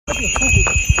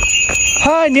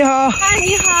嗨，你好。嗨，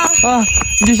你好。啊，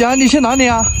你去哪里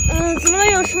啊？怎么了？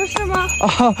有什么事吗？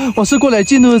啊，我是过来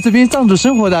记录这边藏族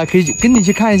生活的，可以跟你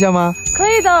去看一下吗？可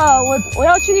以的，我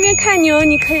要去那边看牛，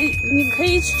你可以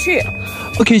一起去。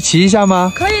我可以骑一下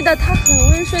吗？可以的，它很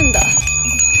温顺的。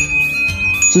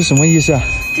这是什么意思啊？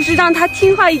就是让它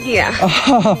听话一点。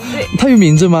啊，对。它有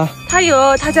名字吗？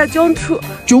它叫中处。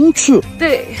中处。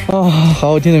对。啊，好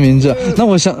好听的名字。那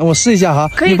我试一下哈。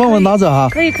可以。你帮我拿着哈。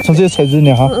可以。从这踩这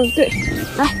里哈。对。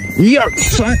来，1、2、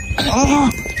3啊！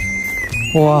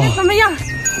哇，怎么样？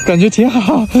感觉挺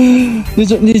好。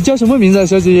你叫什么名字啊，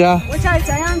小姐姐？我叫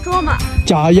贾央卓玛。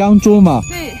贾央卓玛。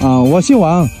对。啊，我姓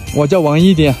王，我叫王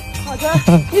一点。好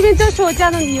的。那边就是我家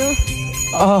的牛。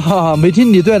啊，每天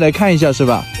你都要来看一下是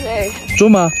吧？对。卓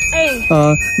玛。哎。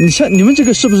你们这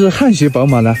个是不是汗血宝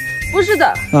马呢？不是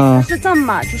的。是藏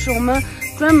马，就是我们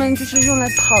专门就是用来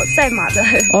跑赛马的。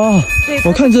哦。对。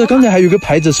我看这刚才还有个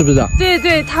牌子，是不是？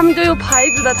对，他们都有牌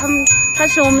子的，它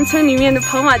是我们村里面的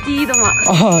跑马第一的马。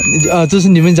这是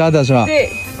你们家的是吧？对。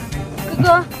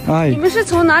哥哥，你们是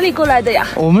从哪里过来的呀？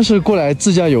我们是过来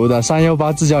自驾游的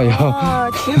，318自驾游。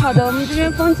挺好的，我们这边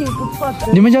风景不错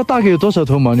的。你们家大概有多少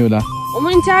头牦牛呢？我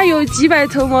们家有几百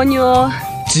头牦牛。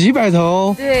几百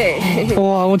头？对。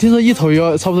哇，我听说一头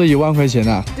要差不多1万块钱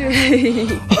呢。对。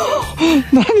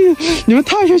你们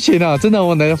太有钱了，真的！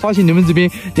我来发现你们这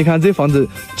边，你看这房子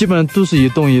基本上都是一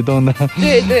栋一栋的。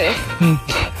对。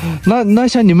那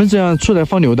像你们这样出来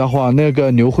放牛的话，那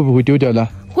个牛会不会丢掉呢？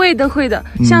会的。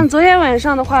像昨天晚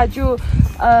上的话，就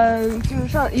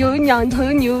是有2头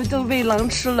牛都被狼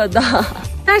吃了的，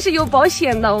但是有保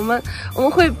险的，我们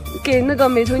会给那个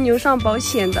每头牛上保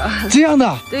险的。这样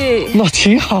的？对。那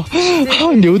挺好，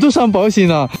牛都上保险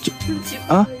了。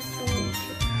啊？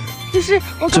就是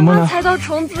我刚刚踩到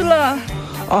虫子了。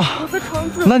有个虫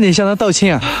子。那你向他道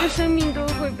歉啊？每个生命都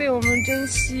会被我们珍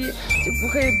惜，就不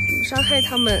会伤害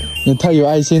他们。你太有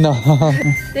爱心了。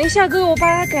等一下，哥哥，我帮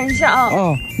他赶一下啊。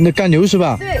你赶牛是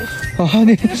吧？对。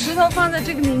你这个石头放在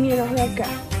这个里面，然后要赶。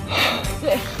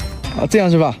对。这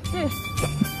样是吧？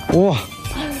对。哇。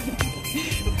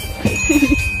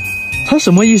他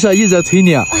什么意思啊？一直在催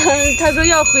你啊？他说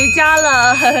要回家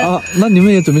了。那你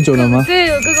们也准备走了吗？对，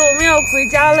哥哥，我们要回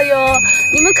家了哟。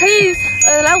你们可以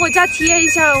来我家体验一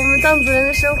下我们藏族人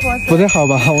的生活。不太好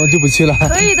吧？我就不去了。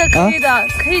可以的，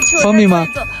可以去。方便吗？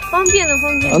方便的。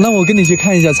那我跟你去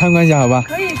看一下，参观一下，好吧？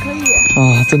可以。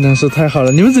真的是太好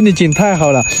了，你们这里景太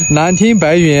好了，蓝天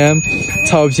白云，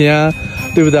草坪，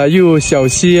对不对？又有小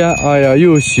溪，哎呀，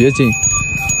又有雪景。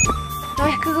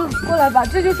来，哥哥过来吧，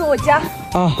这就是我家。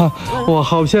哇，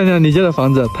好漂亮！你家的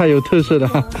房子太有特色了。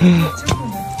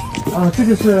这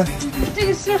个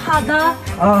是好的。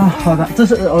好的，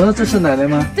这是奶奶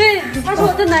吗？对，她是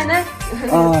我的奶奶。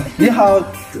你好，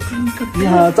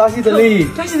扎西德利。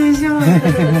扎西德利。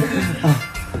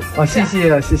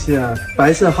谢谢。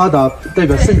白色哈达代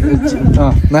表圣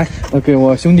来，我给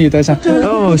我兄弟戴上。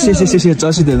谢谢，扎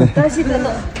西德利。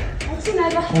进来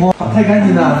吧。哇，太干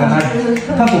净了，奶奶。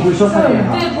他不会说汉语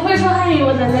哈。对，不会说汉语，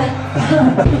我奶奶。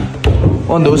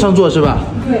往楼上坐是吧？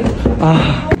对。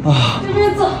这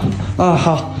边坐。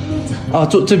好。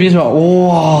坐这边是吧？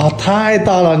哇，太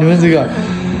大了，你们这个。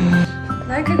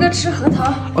来，哥哥吃核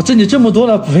桃。这里这么多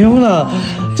了，不用了，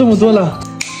这么多了。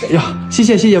呀，谢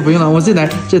谢，不用了，我这来，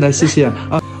谢谢。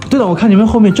对了，我看你们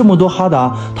后面这么多哈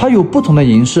达，它有不同的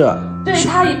颜色。对，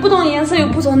它不同颜色有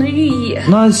不同的寓意。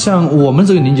那像我们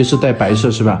这个年纪是带白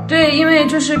色是吧？对，因为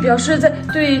就是表示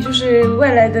对就是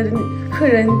外来的客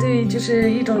人对就是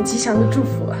一种吉祥的祝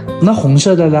福。那红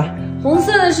色的呢？红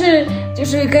色的是就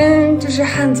是跟就是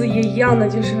汉族也一样的，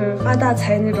就是发大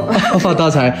财那种。发大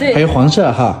财。对，还有黄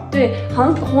色哈。对，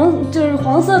就是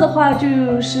黄色的话就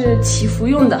是祈福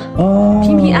用的。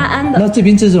平平安安的。那这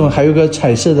边这种还有个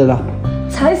彩色的啦。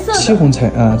彩色的。七红彩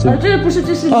这不是，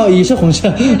这是。也是红色。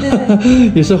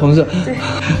对。也是红色。对。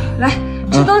来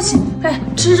吃东西，快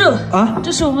吃肉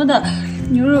这是我们的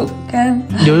牛肉干。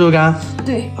牛肉干。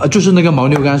对。就是那个牦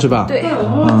牛干是吧？对。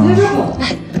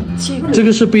来。这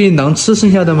个是被狼吃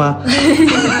剩下的吗？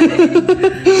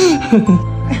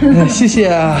谢谢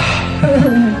啊！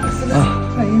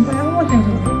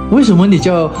为什么你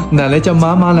叫奶奶叫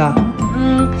妈妈呢？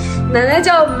奶奶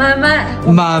叫妈妈。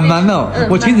妈妈呢？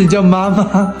我听着叫妈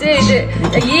妈。对，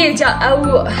爷爷叫阿呜。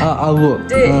阿呜。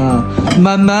对。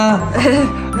妈妈。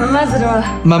妈妈知道了。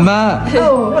妈妈。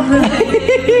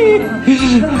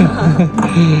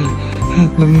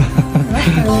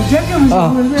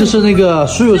这是那个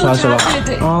酥油茶是吧？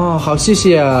对。好，谢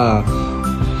谢啊！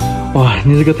哇，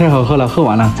你这个太好喝了，喝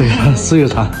完了这个酥油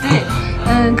茶。对，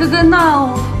哥哥，那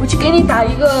我去给你打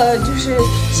一个就是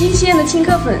新鲜的青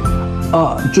稞粉。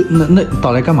就那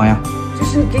倒来干嘛呀？就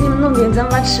是给你们弄点糌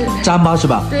粑吃。糌粑是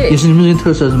吧？对，也是你们这边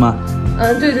特色是吗？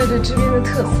对，这边的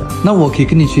特色。那我可以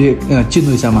跟你去记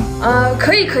录一下吗？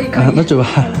可以。那走吧。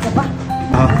走吧。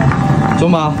好，走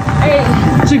嘛。哎，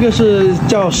这个是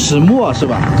叫石磨是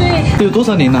吧？对。这有多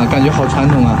少年了？感觉好传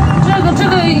统啊。这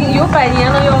个有100年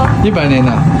了哟。100年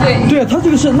了。对。对啊，它这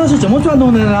个是怎么转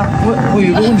动的呢？我有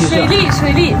一个问题是。水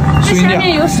力，这下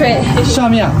面有水。下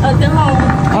面。等会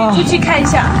我出去看一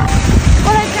下。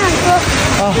过来看哥。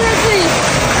就在这里。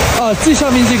最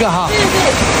下面这个哈。对。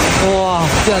哇，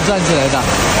这样转起来的。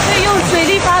对，用水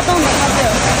力发动的，它是。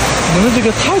你们这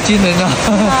个太精能了。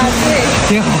对。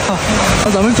挺好。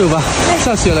那咱们走吧。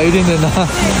下雪了，有点冷了。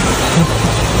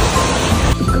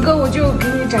哥哥，我就给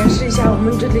你展示一下我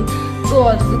们这里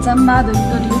做这个糌粑的一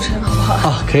个流程，好不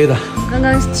好？可以的。刚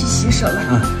刚去洗手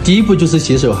了。第一步就是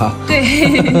洗手哈。对。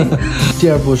第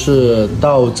二步是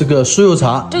倒这个酥油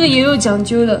茶。这个也有讲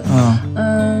究的。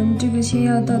这个先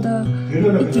要倒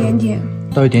一点点。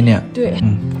倒一点点。对。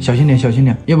小心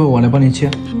点，要不我来帮你切？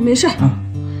没事。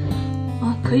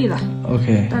可以了。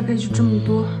OK。大概就这么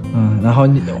多。然后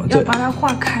你要把它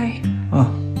化开。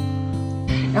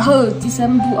然后第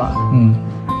3步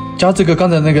加这个刚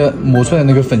才那个磨出来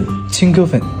那个粉，青稞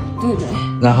粉。对。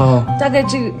然后大概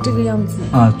这个样子。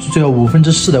最好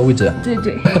4/5的位置。对。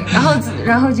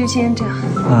然后就先这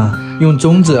样。用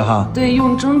中指哈。对，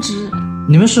用中指。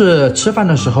你们是吃饭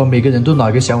的时候每个人都拿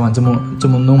个小碗这么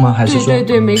弄吗？还是说？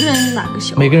对，每个人拿个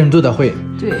小碗。每个人都得会。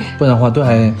对。不然的话都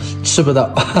还吃不到。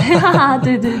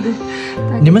对。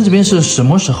你们这边是什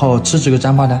么时候吃这个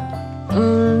糌粑的？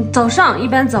早上，一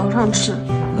般早上吃。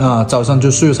早上就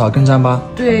酥油茶跟糌粑。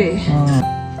对。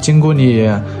经过你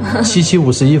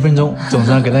7:51分钟，总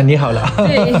算给它捏好了。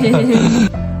对。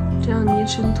这样捏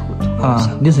成坨。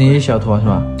捏成一小坨是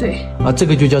吧？对。这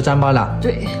个就叫糌粑了。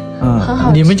对。很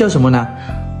好。你们叫什么呢？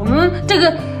我们这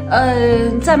个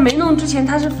在没弄之前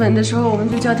它是粉的时候，我们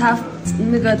就叫它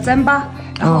那个糌粑。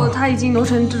然后它已经揉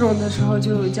成这种的时候，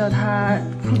就叫它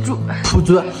铺珠。铺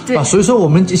珠。对。所以说我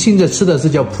们现在吃的是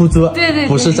叫铺珠。对。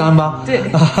不是糌粑。对。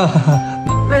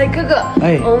喂，哥哥。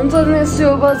我们做的那个酥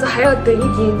油包子还要等一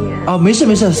点点。没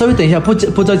事，稍微等一下，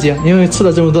不着急，因为吃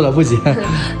了这么多了，不急。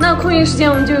那空余时间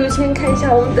我们就先看一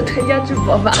下我们的传家之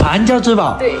宝吧。传家之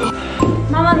宝。对。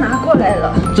妈妈拿过来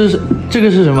了。这个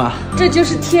是什么？这就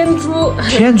是天珠。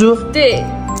天珠。对。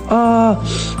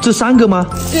这3个吗？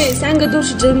对，3个都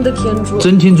是真的天珠。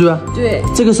真天珠啊？对。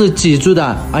这个是几株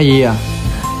的，阿姨？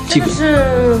这个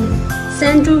是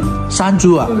3株。3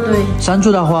株啊？对。3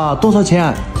株的话多少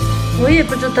钱？我也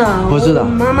不知道。不知道。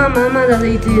妈妈的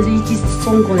一起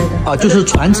送过来的。就是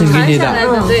传承给你的。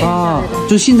对。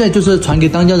就现在就是传给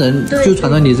当家人，就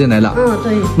传到你这里来了。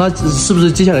对。那是不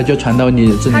是接下来就传到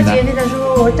你这里来？他结婚的时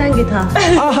候我传给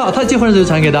他。他结婚的时候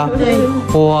传给他。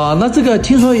对。哇，那这个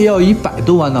听说也要100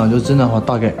多万呢，就真的话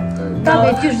大概。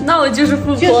那我就是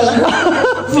富婆了。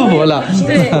富婆了。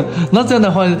对。那这样的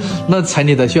话，那彩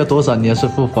礼的需要多少？你要是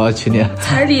富婆娶你？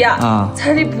彩礼啊？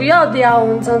彩礼不要的呀，我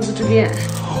们藏族这边。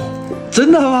真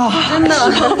的吗？真的。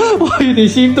我有点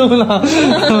心动了。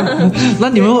那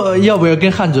你们要不要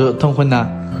跟汉族通婚呢？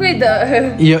会的。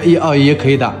也可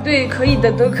以的。对，可以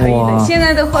的，都可以的。现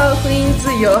在的话，婚姻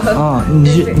自由。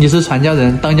你是传家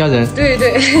人，当家人。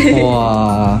对。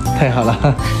哇，太好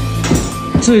了。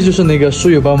这就是那个酥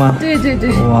油包吗？对。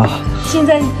哇。现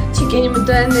在去给你们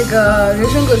端那个人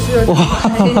参果酥油汤。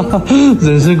哇，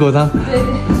人参果汤。对。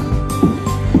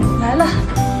来了。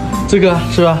这个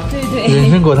是吧？对。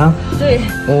人参果汤。对。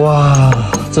哇，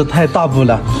这太大补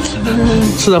了。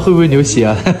吃了会不会流血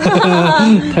啊？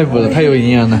太补了，太有营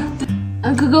养了。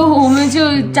哥哥，我们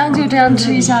就将就这样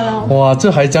吃一下了。哇，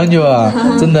这还将就啊！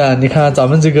真的，你看咱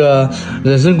们这个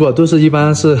人参果都是一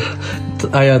般是，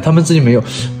哎呀，他们自己没有。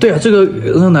对啊，这个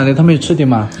让奶奶他们也吃点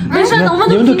嘛。没事，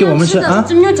你们都给我们吃啊。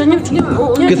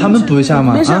给他们补一下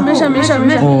嘛。没事。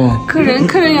哦，客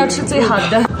人要吃最好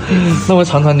的。那我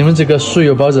尝尝你们这个酥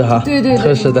油包子哈。对，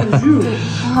特色的。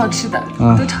很好吃的，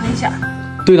都尝一下。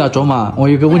对了，卓玛，我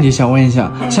有个问题想问一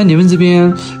下，像你们这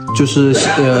边就是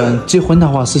结婚的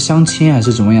话是相亲还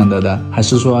是怎么样的？还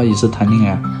是说也是谈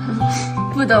恋爱？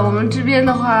不的，我们这边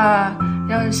的话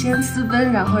要先私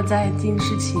奔，然后再定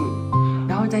事情，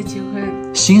然后再结婚。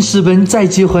先私奔再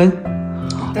结婚？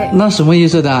对。那什么意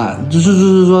思的？就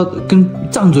是说跟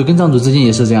藏族之间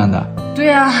也是这样的？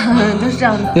对啊，都是这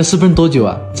样的。要私奔多久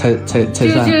啊？才算？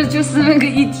就私奔个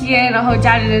1天，然后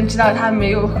家里人知道他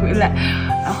没有回来，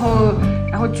然后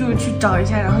就去找一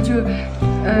下，然后就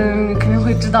可能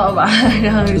会知道吧。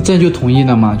然后这样就同意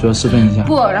了吗？就要私奔一下？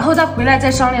不，然后再回来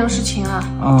再商量事情啊，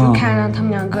就看让他们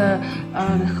两个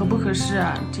合不合适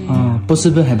啊。这不私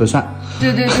奔还不算。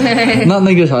对对对。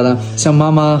那个啥呢？像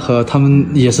妈妈和他们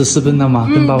也是私奔的吗？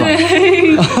跟爸爸？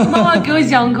对，妈妈给我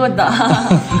讲过的。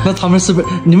那他们私奔，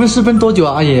你们私奔多久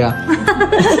啊，阿爷呀？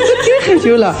害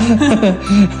羞了，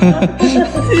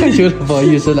害羞了，不好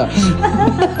意思了。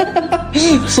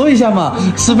说一下嘛，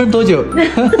私奔多久？害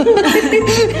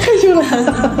羞了。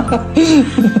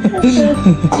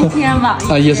1天吧。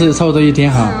也是差不多1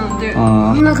天哈。对。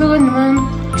那哥哥你们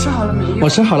吃好了没有？我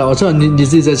吃好了，我知道你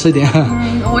自己再吃一点。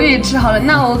我也吃好了，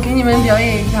那我给你们表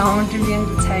演一下我们这边的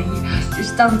才艺，就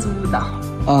是藏族舞蹈。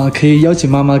可以邀请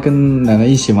妈妈跟奶奶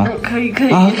一起吗？可以可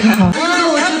以。好。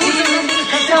我这里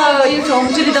跳一首我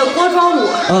们这里的锅庄舞。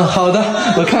好的，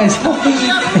我看一下。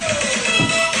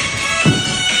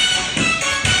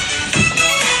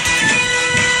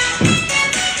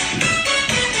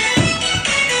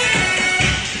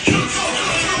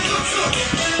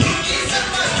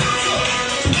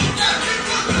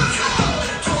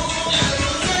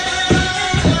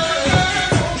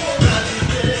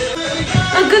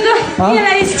哥哥，你也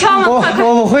来一起跳吗？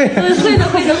我会。会的。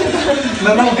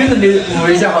那我跟着你舞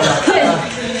一下好了。对。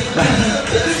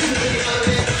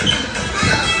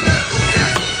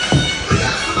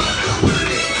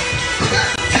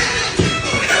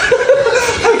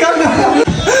太尴尬了，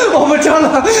我们跳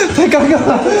了，太尴尬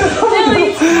了。没有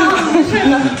一起吗？没事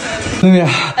的。妹妹，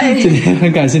今天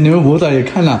很感谢你们舞蹈也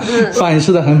看了，饭也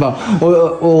吃的很饱，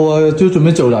我就准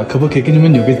备走了，可不可以给你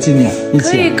们留个纪念？一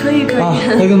起？可以。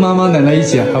那跟妈妈奶奶一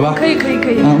起，好吧？可以。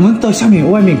我们到下面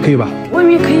外面可以吧？外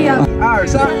面可以啊。1、2、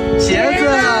3，茄子。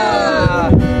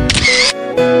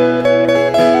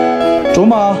卓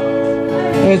玛，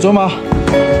卓玛，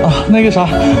那个啥，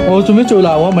我准备走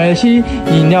了，我买一些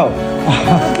饮料。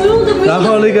不用的，然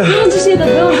后那个不用这些的，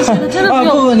真的不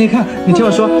用。不，你看，你听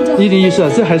我说，一点意思，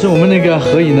这还是我们那个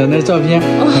合影的那照片，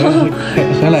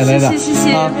和奶奶的。谢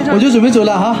谢。我就准备走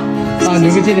了哈。留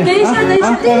个纪念。等一下，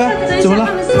拜拜。怎么了？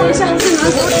等一下，这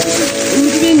我们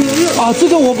这边牛肉。这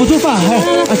个我不做饭，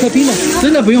开冰的，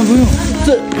真的不用。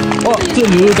这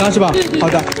牛肉干是吧？好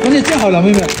的，那你这样好了，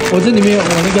妹妹，我这里面我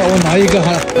拿一个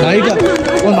哈，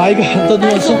我拿一个，都等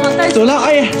我吃。走了，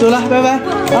阿姨，走了，拜拜。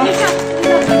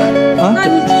那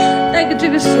你带个这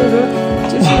个手镯，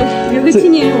就是留个纪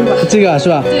念用吧。这个是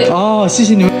吧？对。谢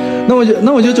谢你们。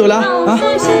那我就走了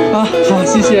好，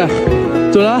谢谢。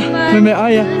走了，妹妹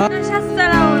阿姨下次再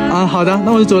来玩。好的，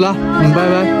那我就走了。拜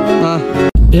拜。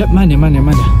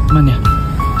慢点。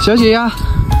小姐呀，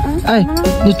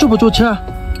你坐不坐车？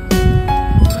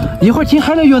一会儿天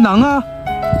黑了有狼啊。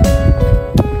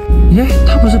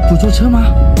他不是不坐车吗？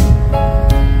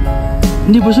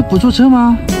你不是不坐车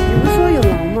吗？你不是说有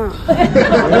狼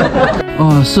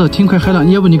吗？是天快黑了，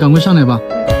要不你赶快上来吧。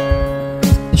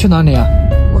你去哪里啊？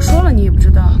我说了你也不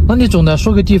知道。那你总得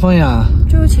说个地方呀。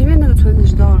就前面那个村子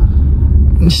知道了。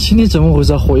你今天怎么回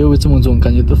事？火又这么重，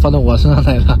感觉都发到我身上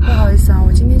来了。不好意思啊，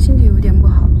我今天心情有点不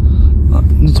好。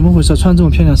你怎么回事？穿这么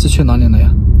漂亮是去哪里了呀？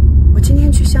我今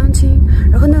天去相亲，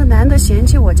然后那个男的嫌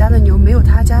弃我家的牛没有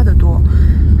他家的多，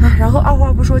然后二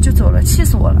话不说就走了，气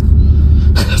死我了。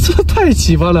这太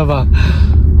奇葩了吧！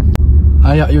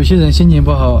有些人心情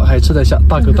不好还吃得下，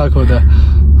大口的。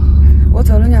我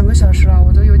走了2个小时了，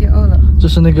我都有点饿了。这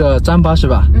是那个糌粑是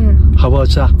吧？好不好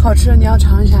吃啊？好吃，你要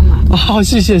尝一下吗？好，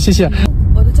谢谢。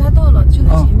我的家到了，就在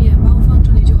前面，把我放这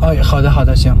里就好。好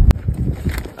的，行。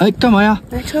干嘛呀？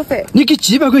来车费。你给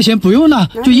几百块钱不用了，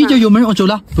就一脚油门，我走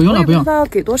了，不用了。不知道要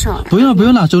给多少？不用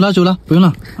了，走了，不用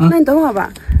了。那你等会儿吧。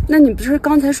那你不是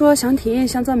刚才说想体验一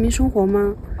下藏民生活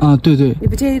吗？对。你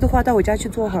不介意的话，到我家去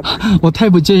坐会儿吧。我太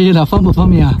不介意了，方不方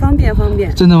便啊？方便。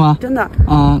真的吗？真的。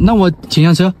那我请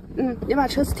上车。你把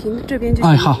车子停这边就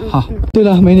行。好。对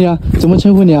了，美女啊，怎么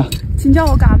称呼你啊？请叫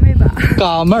我嘎妹吧。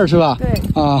嘎妹儿是吧？对。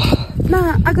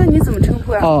那阿哥你怎么称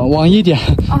呼呀？王一点。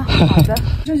好的，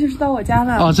这就是到我家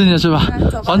了。真的是吧？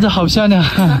房子好漂亮。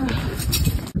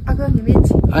阿哥你面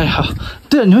请。好。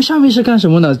对，你们下面是干什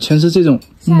么的？全是这种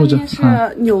木质。下面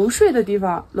是牛睡的地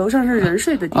方，楼上是人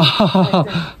睡的地方。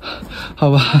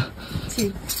好吧。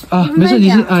请。没事，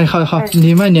你好，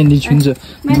你慢点，你裙子。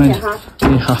慢点哈。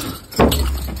好。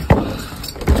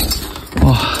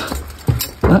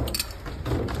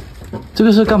这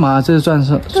个是干嘛？这是转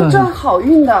好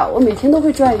运的，我每天都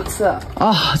会转一次。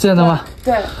这样的吗？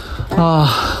对。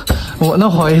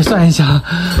我也算一下。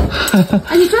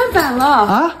你转反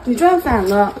了你转反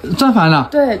了。转反了？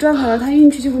对，转反了，他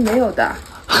运气就会没有的。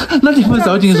那你不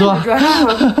早点说？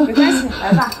没关系，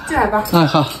来吧，进来吧。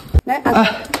好。来，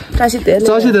扎西德勒。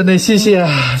扎西德勒，谢谢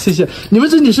谢谢。你们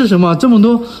这里是什么？这么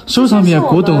多收藏品，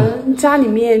古董。我们家里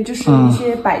面就是一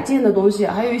些摆件的东西，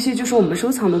还有一些就是我们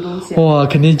收藏的东西。哇，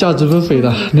肯定价值不菲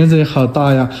的。您这里好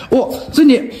大呀！哇，这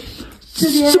里。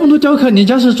这么多雕刻，你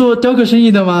家是做雕刻生意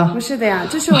的吗？不是的呀，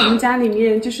这是我们家里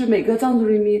面，就是每个藏族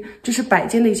里面，就是摆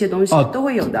件的一些东西，都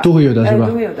会有的，都会有的是吧？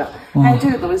都会有的。还有这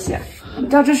个东西，你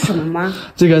知道这是什么吗？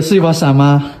这个是一把伞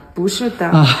吗？不是的，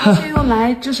它是用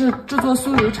来就是制作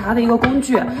酥油茶的一个工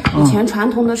具。以前传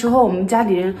统的时候，我们家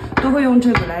里人都会用这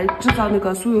个来制造那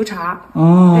个酥油茶。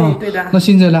哦，对的。那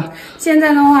现在呢？现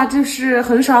在的话就是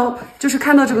很少，就是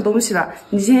看到这个东西了。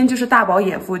你今天就是大饱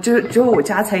眼福，就是只有我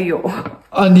家才有。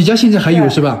啊，你家现在还有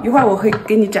是吧？一会儿我会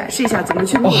给你展示一下怎么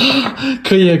去弄。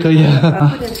可以可以。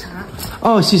喝点茶。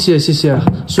哦，谢谢谢谢，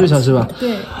酥油茶是吧？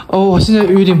对。哦，我现在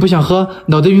有点不想喝，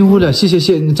脑袋晕乎的。谢谢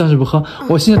谢，你暂时不喝。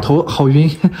我现在头好晕，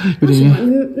有点晕。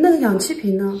你那个氧气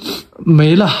瓶呢？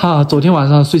没了哈，昨天晚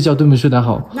上睡觉都没睡得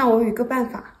好。那我有一个办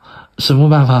法。什么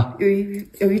办法？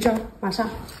有一招，马上，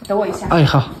等我一下。哎，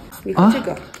好。你看这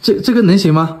个，这个能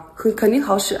行吗？肯定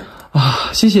好使。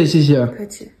啊，谢谢谢谢。客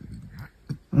气。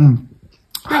嗯。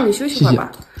那你休息会儿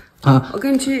吧。啊。我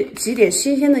给你去挤点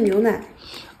新鲜的牛奶。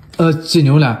挤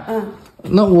牛奶。嗯。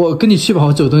那我跟你去吧，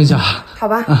我走动一下。好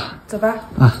吧。走吧。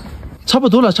差不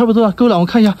多了，差不多了，够了，我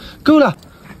看一下，够了。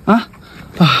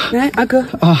来，阿哥。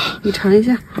你尝一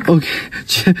下。OK，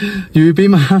 有一杯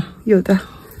吗？有的。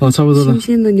哦，差不多了。新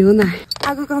鲜的牛奶。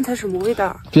阿哥，刚才什么味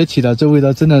道？别提了，这味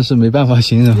道真的是没办法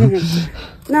形容。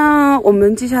那我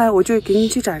们接下来我就给你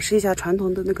去展示一下传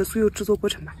统的那个酥油制作过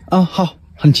程吧。好，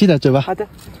很期待，走吧。好的。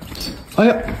哎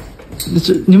呀，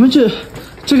你们这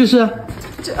个是？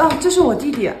这是我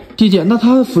弟弟。弟弟，那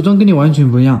他服装跟你完全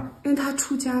不一样。因为他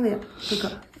出家了呀，这个。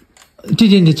弟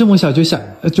弟，你这么小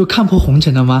就看破红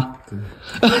尘了吗？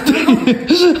对。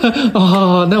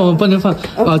好，那我们帮您放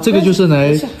这个就是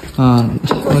来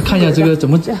我看一下这个怎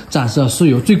么展示酥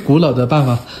油最古老的办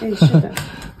法。是的。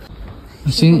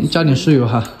先加点酥油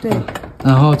哈。对。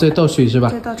然后再倒水是吧？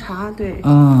再倒茶，对。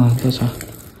倒茶。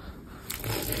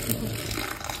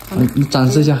你展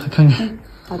示一下看看。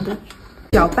好的。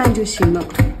搅拌就行了。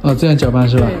这样搅拌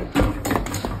是吧？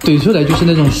对。怼出来就是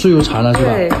那种酥油茶了是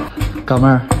吧？对。搞妹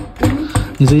儿，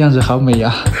你这样子好美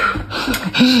呀！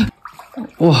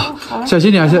哇，小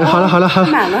心点，好了，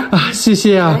满了谢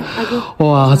谢啊！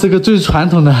哇，这个最传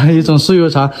统的一种酥油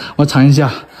茶，我尝一下。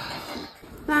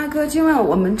那阿哥，今晚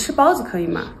我们吃包子可以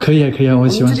吗？可以，我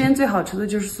喜欢。我们这边最好吃的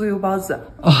就是酥油包子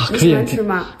可以。你喜欢吃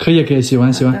吗？可以，喜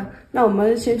欢。那我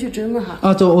们先去蒸了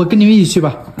哈。走，我跟你们一起去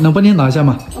吧，能帮你拿一下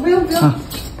吗？不用。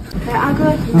来，阿哥，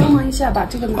你帮忙一下把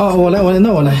这个拿。我来，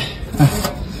那我来。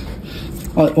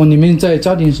我里面再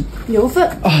加点牛粪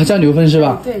加牛粪是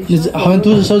吧？对。你好像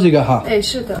都是收这个哈。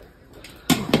是的。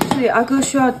所以阿哥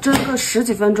需要蒸个10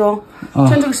几分钟。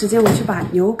趁这个时间我去把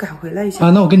牛赶回来一下。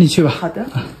那我跟你去吧。好的。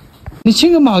你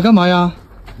牵个马干嘛呀？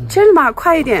牵着马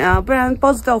快一点啊，不然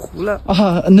包子都要糊了。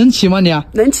能骑吗你？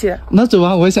能骑。那走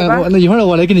啊，那一会儿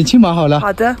我来给你牵马好了。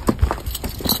好的。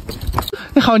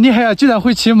你好厉害啊，居然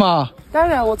会骑马。当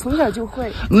然，我从小就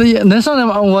会。那也能上来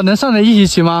吗？我能上来一起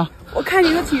骑吗？我看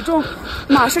你的体重，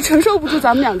马是承受不住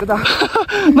咱们2个的。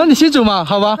那你先走嘛，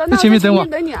好吧？在前面等我。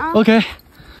等你啊。OK。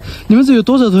你们这有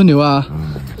多少头牛啊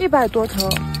？100多头。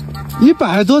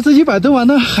100多，这100多万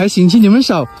那还嫌弃你们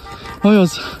少。哎呦，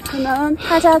可能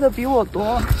他家的比我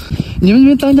多。你们这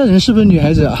边当家人是不是女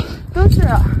孩子啊？都是。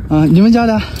你们家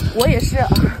的？我也是。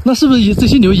那是不是这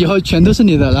些牛以后全都是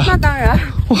你的了？那当然。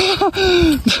哇，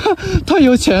太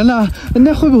有钱了！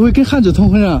那会不会跟汉子通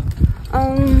婚啊？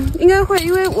应该会，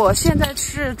因为我现在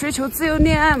是追求自由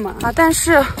恋爱嘛。但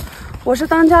是我是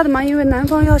当家的嘛，因为男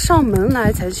方要上门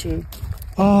来才行。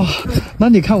那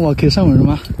你看我可以上门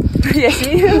吗？也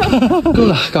行。够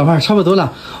了，搞饭差不多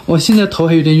了。我现在头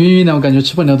还有点晕的，我感觉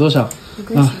吃不了多少。没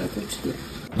关系，多吃点。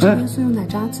这边酥油奶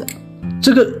渣子。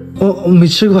这个我没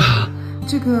吃过。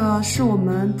这个是我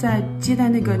们在接待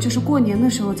那个就是过年的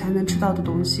时候才能吃到的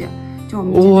东西。就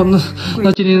我们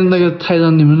那今天那个太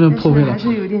让你们这破费了。还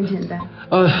是有点简单。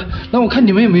那我看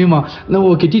你们有没有嘛？那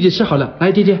我给弟弟吃好了，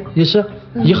来弟弟你吃，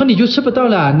以后你就吃不到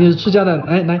了，你出家的，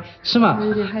来吃嘛，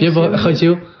别不害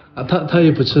羞。他也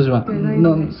不吃是吧？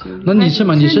那你吃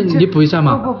嘛，你补一下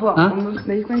嘛。不，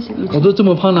没关系。我都这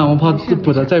么胖了，我怕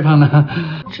补的再胖了。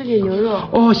吃点牛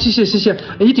肉。谢谢，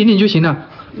一点点就行了。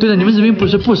对了，你们这边不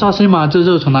是不杀生吗？这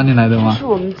肉从哪里来的吗？是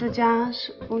我们这家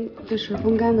就是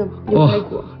风干的牛排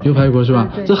骨。牛排骨是吧？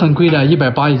这很贵的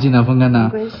，180一斤的风干的。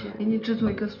没关系，给你制作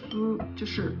一个就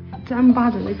是糌粑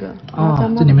的那个。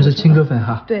这里面是青稞粉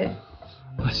哈。对。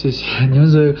谢谢，你们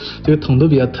这个桶都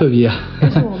比较特别。这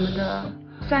是我们的，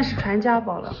算是传家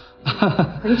宝了，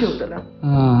很久的了。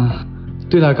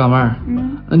对了，港妹儿，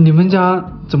你们家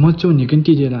怎么就你跟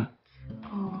弟弟呢？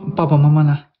爸爸妈妈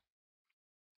呢？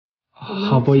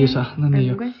好，不好意思啊，那你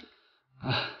有没关系啊，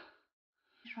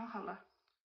刷好了，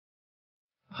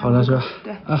好了是吧？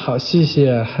对啊，好，谢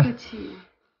谢。客气。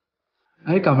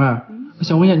哎，港妹儿，我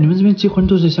想问一下，你们这边结婚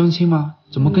都是相亲吗？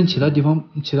怎么跟其他地方、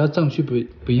其他藏区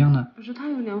不一样呢？不是，它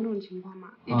有2种情况嘛，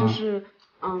一种是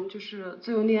就是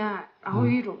自由恋爱，然后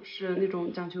有一种是那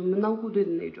种讲究门当户对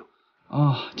的那种。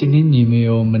今天你们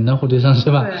有门当户对上是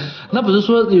吧？对。那不是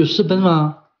说有私奔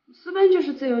吗？私奔就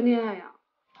是自由恋爱呀。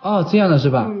这样的是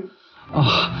吧？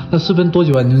那私奔多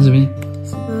久啊？你们这边？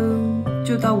私奔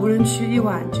就到无人区1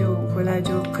晚就回来，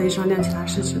就可以商量其他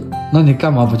事情了。那你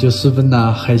干嘛不就私奔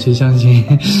呢？还去相亲？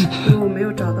因为我没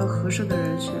有找到合适的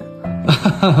人选。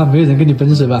没有人跟你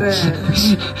奔是吧？对。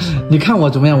你看我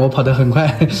怎么样？我跑得很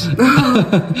快。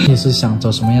你是想找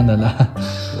什么样的呢？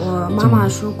我妈妈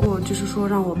说过，就是说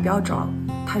让我不要找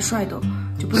太帅的，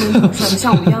就不能找帅的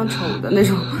像我一样丑的那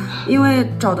种，因为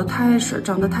长得太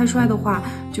帅的话，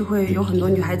就会有很多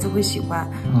女孩子会喜欢，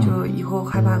就以后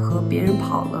害怕和别人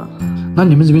跑了。那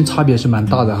你们这边差别是蛮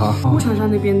大的哈。牧场上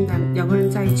那边两个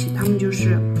人在一起，他们就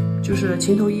是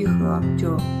情投意合，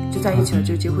就在一起了，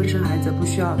就结婚生孩子，不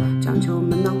需要讲究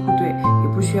门当户对，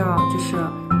也不需要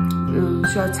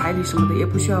需要彩礼什么的，也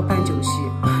不需要办酒席。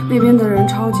那边的人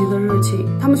超级的热情，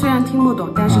他们虽然听不懂，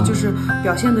但是就是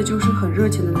表现的就是很热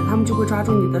情的人，他们就会抓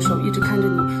住你的手，一直看着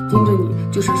你，盯着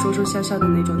你，就是说说笑笑的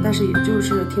那种，但是也就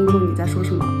是听不懂你在说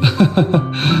什么。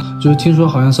就是听说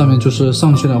好像上面就是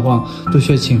上去的话都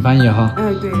需要请翻译哈。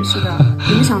对，是的。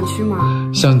你们想去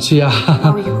吗？想去啊。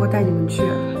那我以后带你们去。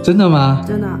真的吗？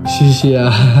真的。谢谢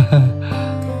啊。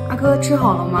阿哥吃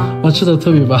好了吗？我吃的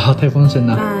特别饱，太丰盛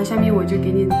了。那下面我就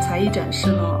给你才艺展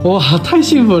示了。哇，太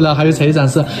幸福了，还有才艺展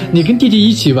示，你跟弟弟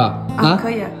一起吧？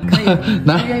可以。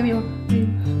来。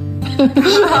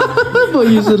不好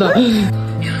意思了，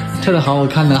跳得好好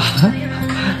看的。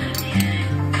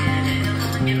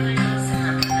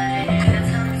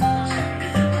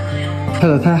跳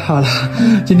得太好了，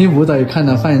今天舞蹈也看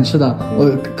了，饭也吃了，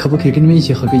我可不可以跟你们一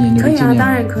起合个影？可以啊，当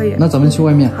然可以。那咱们去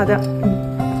外面。好的。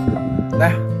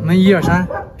来，我们1、2、3，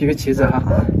比个旗子哈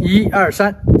！1、2、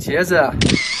3，茄子。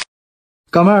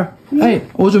港妹儿，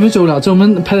我准备走了，这我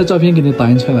们拍的照片给你打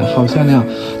印出来，好漂亮。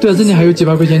对了，这里还有几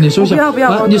百块钱，你收下。不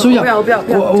要，你收下。不要，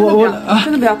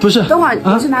真的不要。不是，等会儿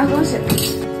我去拿个东西。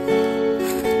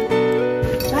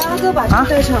来，阿哥把这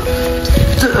带上。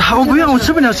我不用，我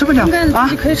吃不了啊！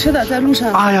你可以吃的，在路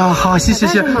上。哎呀，好，谢，吃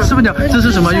不了。这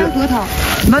是什么？核桃。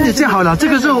那你这样好了，这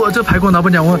个是我这排骨拿不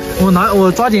了，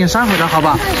我抓紧3盒的好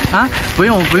吧？不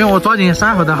用，我抓紧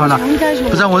3盒的好了。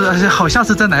不是我好，下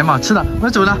次再来嘛。吃了，我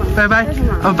走了，拜拜。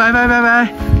拜。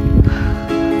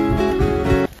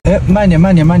慢点。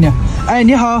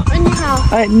你好。你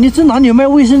好。你这哪里有卖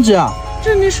卫生纸啊？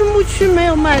这里是牧区，没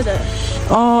有卖的。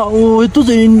我肚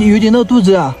子有点饿肚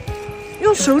子啊。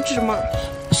用手指吗？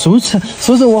手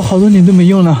指我好多年都没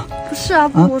用了。不是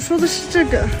啊，我说的是这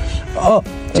个。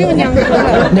只有2个。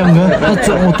2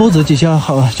个，我多折几下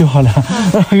好就好了。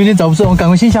有点找不着，我赶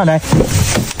快先下来。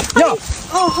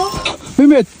好。妹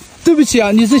妹，对不起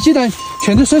啊，你这鸡蛋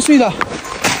全都摔碎了。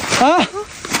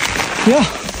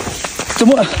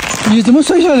你怎么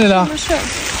摔下来了？没事。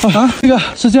这个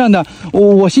是这样的，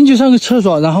我先去上个厕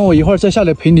所，然后我一会儿再下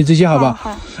来陪你这些，好吧？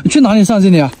好。去哪里上这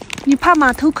里啊？你怕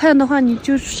马偷看的话，你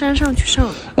就山上去上。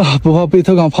不怕被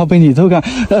偷看，怕被你偷看。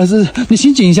你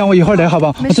先紧一下，我一会儿来，好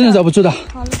吧？我真的找不住的。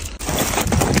好了。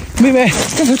妹妹，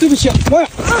刚才对不起啊。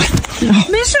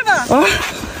没事吧？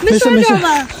没摔着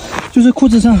吧？就是裤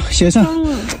子上、鞋上。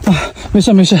没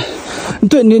事。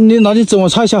对你拿点纸我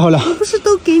擦一下好了。不是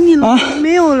都给你了？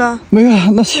没有了。没有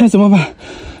了，那现在怎么办？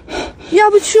要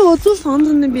不去我租房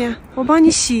子那边，我帮你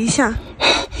洗一下。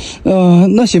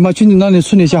那行吧，去你那里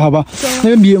处理一下，好吧？那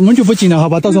个米我们就不捡了，好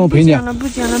吧？到时候我赔你。不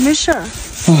捡了，没事儿。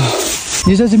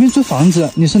你在这边租房子，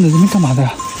你是来这边干嘛的？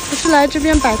我是来这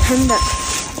边摆摊的。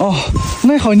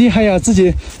那好厉害呀，自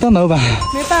己当老板。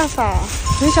没办法，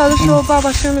很小的时候爸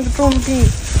爸生了个重病，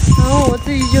然后我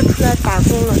自己就出来打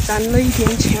工了，攒了一点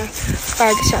钱，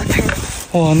摆个小摊。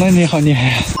那你好厉害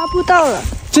呀！阿布到了。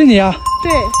这里啊？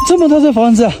对。这么大的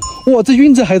房子，这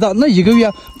院子还大，那一个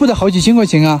月不得好几千块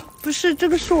钱啊？不是，这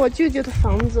个是我舅舅的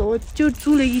房子，我就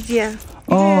租了一间，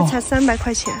一个月才300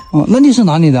块钱。那你是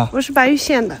哪里的？我是白玉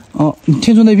县的。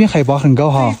听说那边海拔很高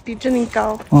哈？比这里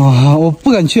高。我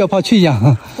不敢去，怕缺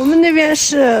氧。我们那边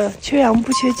是缺氧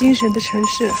不缺精神的城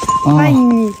市，欢迎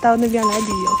你到那边来旅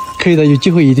游。可以的，有机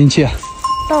会一定去。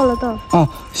到了。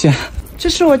行。这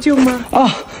是我舅妈。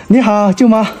你好，舅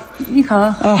妈。你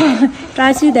好。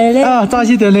扎西德嘞。扎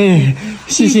西德嘞，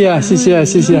谢谢。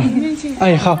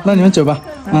好，那你们走吧。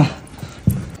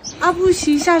阿布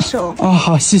洗一下手。哦，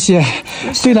好，谢谢。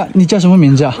对了，你叫什么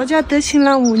名字啊？我叫德勤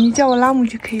拉姆，你叫我拉姆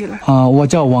就可以了。啊，我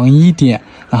叫王一点，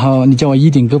然后你叫我一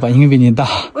点哥吧，因为比你大。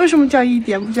为什么叫一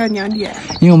点不叫2点？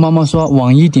因为我妈妈说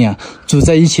王一点组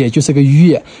在一起就是个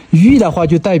玉，玉的话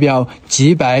就代表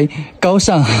洁白高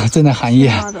尚这样的含义。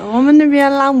好的，我们那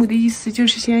边拉姆的意思就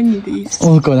是仙女的意思。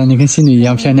哦，果然你跟仙女一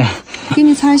样漂亮。给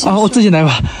你擦一下。啊，我自己来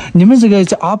吧。你们这个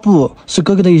叫阿布是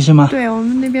哥哥的意思吗？对，我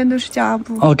们那边都是叫阿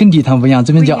布。哦，跟地堂不一样，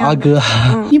这边叫阿哥。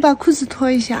你把裤子脱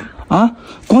一下。啊，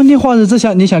光天化日之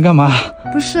下你想干嘛？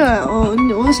不是，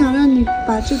我想让你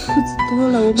把这裤子脱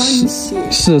了，我帮你洗。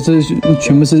是，这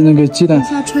全部是那个鸡蛋。等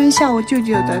下穿一下我舅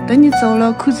舅的，等你走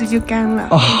了裤子就干了。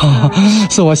哦，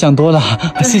是我想多了，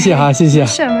谢谢哈，谢谢。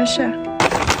没事。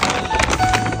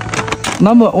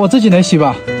那么我自己来洗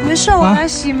吧。没事，我来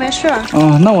洗，没事。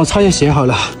哦，那我擦下鞋好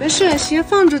了。没事，鞋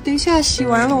放着，等一下洗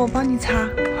完了我帮你擦。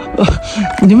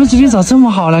你们这边咋这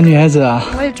么好了，女孩子啊？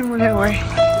我也这么认为。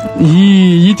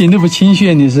咦，一点都不谦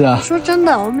虚，你是啊？说真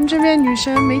的，我们这边女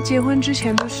生没结婚之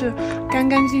前都是干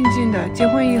干净净的，结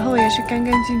婚以后也是干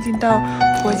干净净到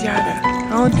婆家的，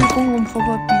然后对公公婆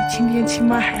婆比亲爹亲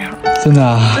妈还好。真的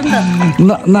啊？真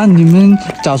的。那你们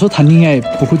假如说谈恋爱，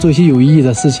不会做一些有意义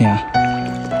的事情啊？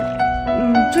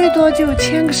最多就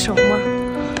牵个手嘛。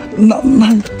那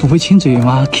不会亲嘴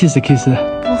吗 ？kiss。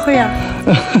不会啊。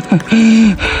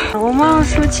我妈妈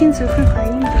说亲嘴会怀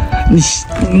孕的。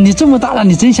你这么大了，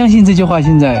你真相信这句话？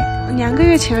现在2个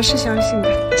月前是相信的。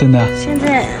真的？现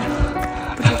在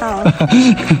不知道了。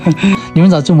你们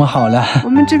咋这么好了？我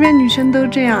们这边女生都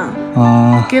这样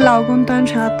啊，给老公端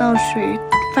茶倒水，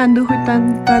饭都会端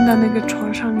到那个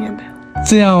床上面的。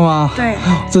这样吗？对。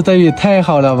这待遇也太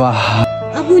好了吧？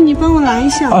阿布，你帮我拿一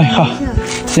下。哎，好，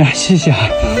行，谢谢。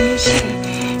没事。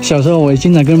小时候我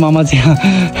经常跟妈妈这样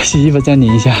洗衣服，这样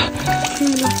拧一下。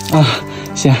啊，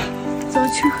行。走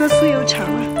去喝酥油茶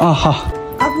了。啊，好。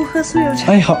阿布喝酥油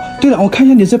茶。哎，好。对了，我看一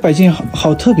下你这摆件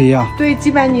好特别呀。对，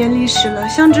几百年历史了。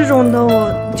像这种的，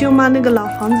我舅妈那个老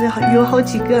房子有好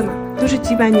几个呢，都是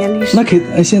几百年历史。那可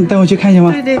以，先带我去看一下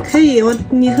吗？对，可以。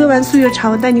你喝完酥油茶，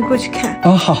我带你过去看。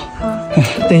啊，好。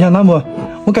等一下，那么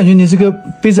我感觉你这个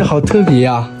杯子好特别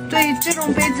呀。对，这种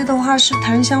杯子的话是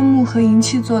檀香木和银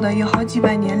器做的，有好几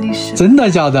百年历史。真的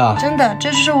假的？真的，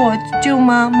这是我舅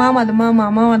妈妈妈的妈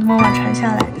妈传下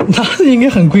来的。那应该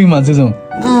很贵吗？这种？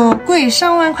贵，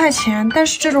上万块钱，但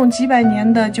是这种几百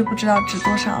年的就不知道值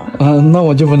多少了。那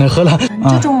我就不能喝了。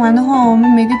这种碗的话，我们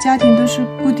每个家庭都是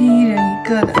固定1人1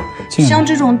个的。像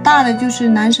这种大的就是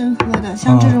男生喝的，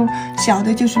像这种小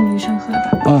的就是女生喝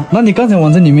的。那你刚才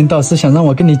往这里面倒是想让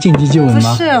我跟你近距接吻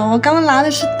吗？不是，我刚刚拿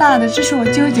的是大的，这是我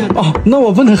舅舅的。哦，那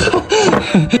我不能喝。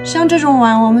像这种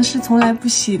碗我们是从来不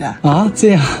洗的。啊，这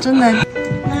样？真的。来，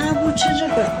不吃这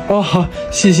个。哦，好，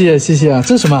谢谢啊。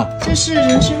这是什么？这是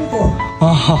人参果。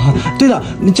好。对了，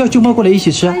你叫舅妈过来一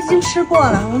起吃。她已经吃过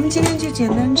了，我们今天就简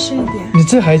单吃一点。你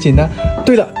这还简单？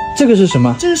对了，这个是什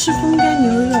么？这个是风干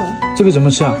牛肉。这个怎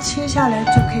么吃啊？切下来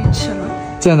就可以吃了。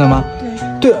这样的吗？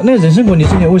对。对，那人参果你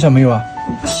今年为啥没有啊？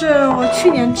不是，我去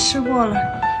年吃过了。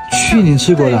去年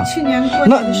吃过了。去年过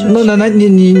年的时候。那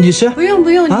你吃？不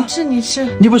用，你吃。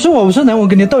你不是我不是，来我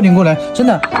给你倒点过来，真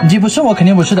的，你不是我肯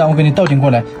定不是的，我给你倒点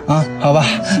过来啊，好吧？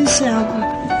谢谢阿布。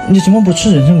你怎么不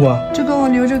吃人参果？这个我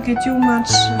留着给舅妈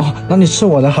吃。哦，那你吃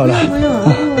我的好了。不用，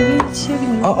我给你切给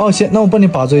你。哦，行，那我帮你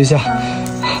把着一下。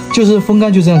就是风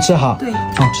干就这样吃哈。对，直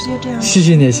接这样。谢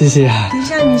谢你，谢谢。等一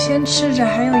下你先吃着，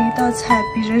还有一道菜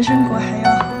比人参果还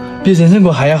要好。比人参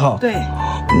果还要好？对。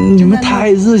你们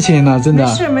太热情了，真的。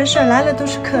没事，来了都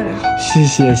是客人。谢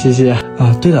谢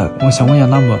啊。对了，我想问一下，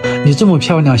那么你这么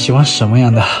漂亮，喜欢什么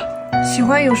样的？喜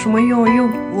欢有什么用？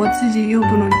我自己又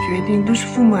不能决定，都是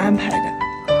父母安排的。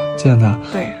这样的。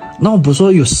对。那我不是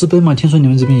说有私奔吗？听说你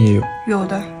们这边也有。有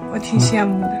的，我挺羡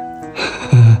慕的。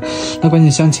那关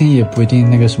键相亲也不一定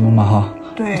那个什么嘛哈。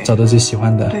对。找到最喜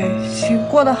欢的。对，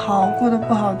过得好，过得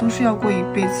不好，都是要过一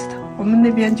辈子的。我们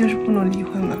那边就是不能离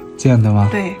婚了。这样的吗？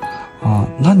对。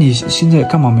那你现在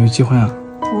干嘛没有结婚啊？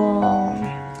我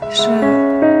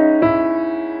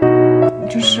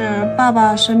就是爸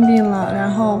爸生病了，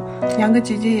然后2个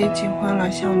姐姐也结婚了，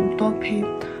想多陪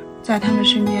在他们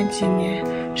身边几年，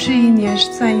是1年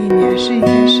算1年，是1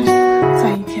天是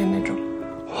算1天那种。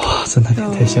哇，真的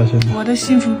太孝顺了。我的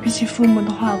幸福比起父母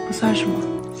的话不算什么。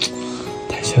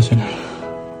太孝顺了。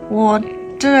我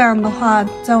这样的话，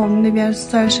在我们那边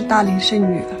算是大龄剩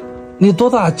女了。你多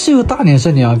大？只有大龄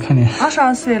剩女啊？看你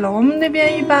22岁了。我们那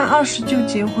边一般20就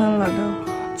结婚了都。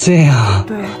这样？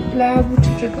对。来，不吃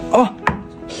这个。哦，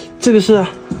这个是？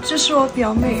这是我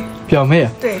表妹。表妹？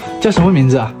对。叫什么名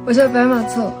字啊？我叫白马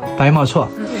错。白马错。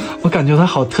我感觉他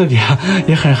好特别啊，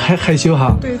也很害羞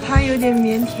哈。对，他有点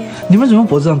腼腆。你们怎么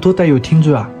脖子上都带有听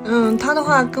珠啊？他的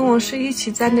话跟我是一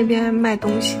起在那边卖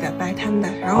东西的，摆摊的，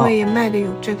然后也卖的有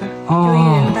这个，就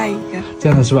一人带一个。这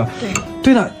样的是吧？对。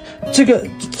对了，这个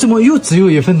怎么又只有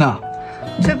一份呢？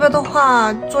这个的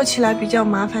话做起来比较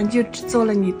麻烦，就只做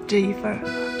了你这一份。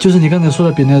就是你刚才说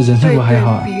的比那人参果还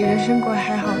好，比人参果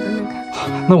还好的那个。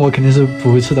那我肯定是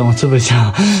不会吃的，我吃不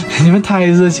下。你们太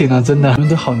热情了，真的，你们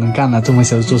都好能干了，这么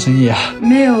小做生意啊。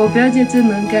没有，我表姐最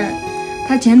能干。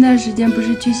她前段时间不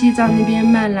是去西藏那边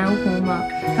卖蓝红嘛，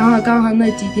然后刚好那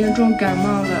几天重感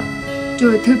冒了，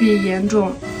就特别严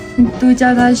重，都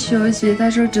叫她休息。她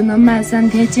说只能卖3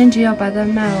天，坚持要把它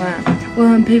卖完。我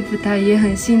很佩服她，也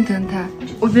很心疼她。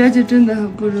我表姐真的很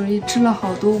不容易，吃了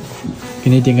好多苦。给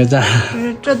你点个赞。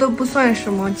这都不算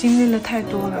什么，经历了太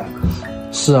多了。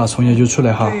是啊，从小就出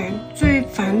来哈。对，最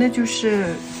烦的就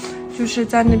是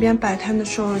在那边摆摊的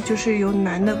时候，就是有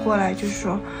男的过来，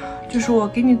就是我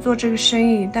给你做这个生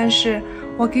意，但是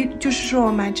就是说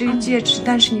我买这个戒指，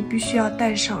但是你必须要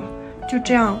戴上，就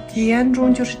这样，语言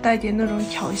中就是带点那种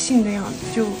挑衅的样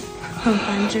子，就很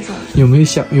烦这种。有没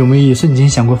有一瞬间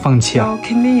想过放弃啊？有，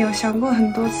肯定有，想过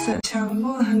很多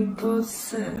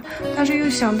次，但是又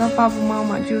想到爸爸妈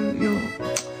妈，就又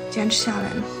坚持下来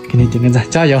了。给你点个赞，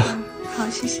加油！好，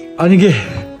谢谢。啊，你给。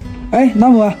哎，那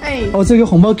我我这个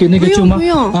红包给那个舅妈。不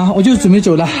用啊，我就准备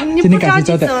走了。今天感谢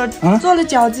招待啊，做了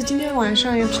饺子，今天晚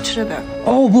上要吃的。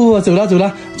哦不，走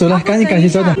了，赶紧感谢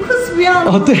招待。裤子不要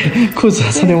了。哦对，裤子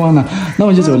差点忘了，那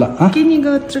我就走了啊。给你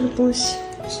个这个东西。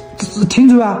听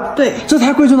住啊？对，这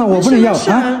太贵重了，我不能要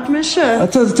啊。没事，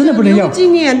这真的不能要。纪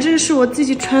念，这是我自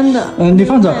己穿的。你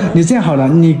放着，你这样好了，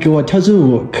你给我跳支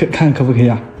舞，看可不可以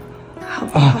啊？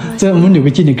好啊，这样我们留个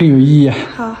纪念更有意义啊。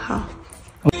好。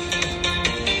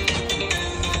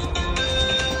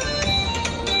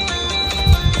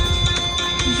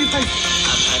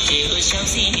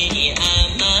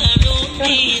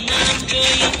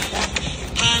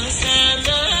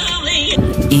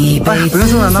不用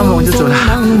送了，那么我就走了。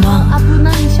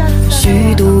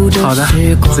好的，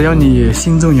只要你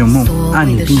心中有梦，爱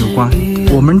你并有光，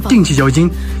我们定期交金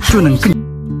就能更。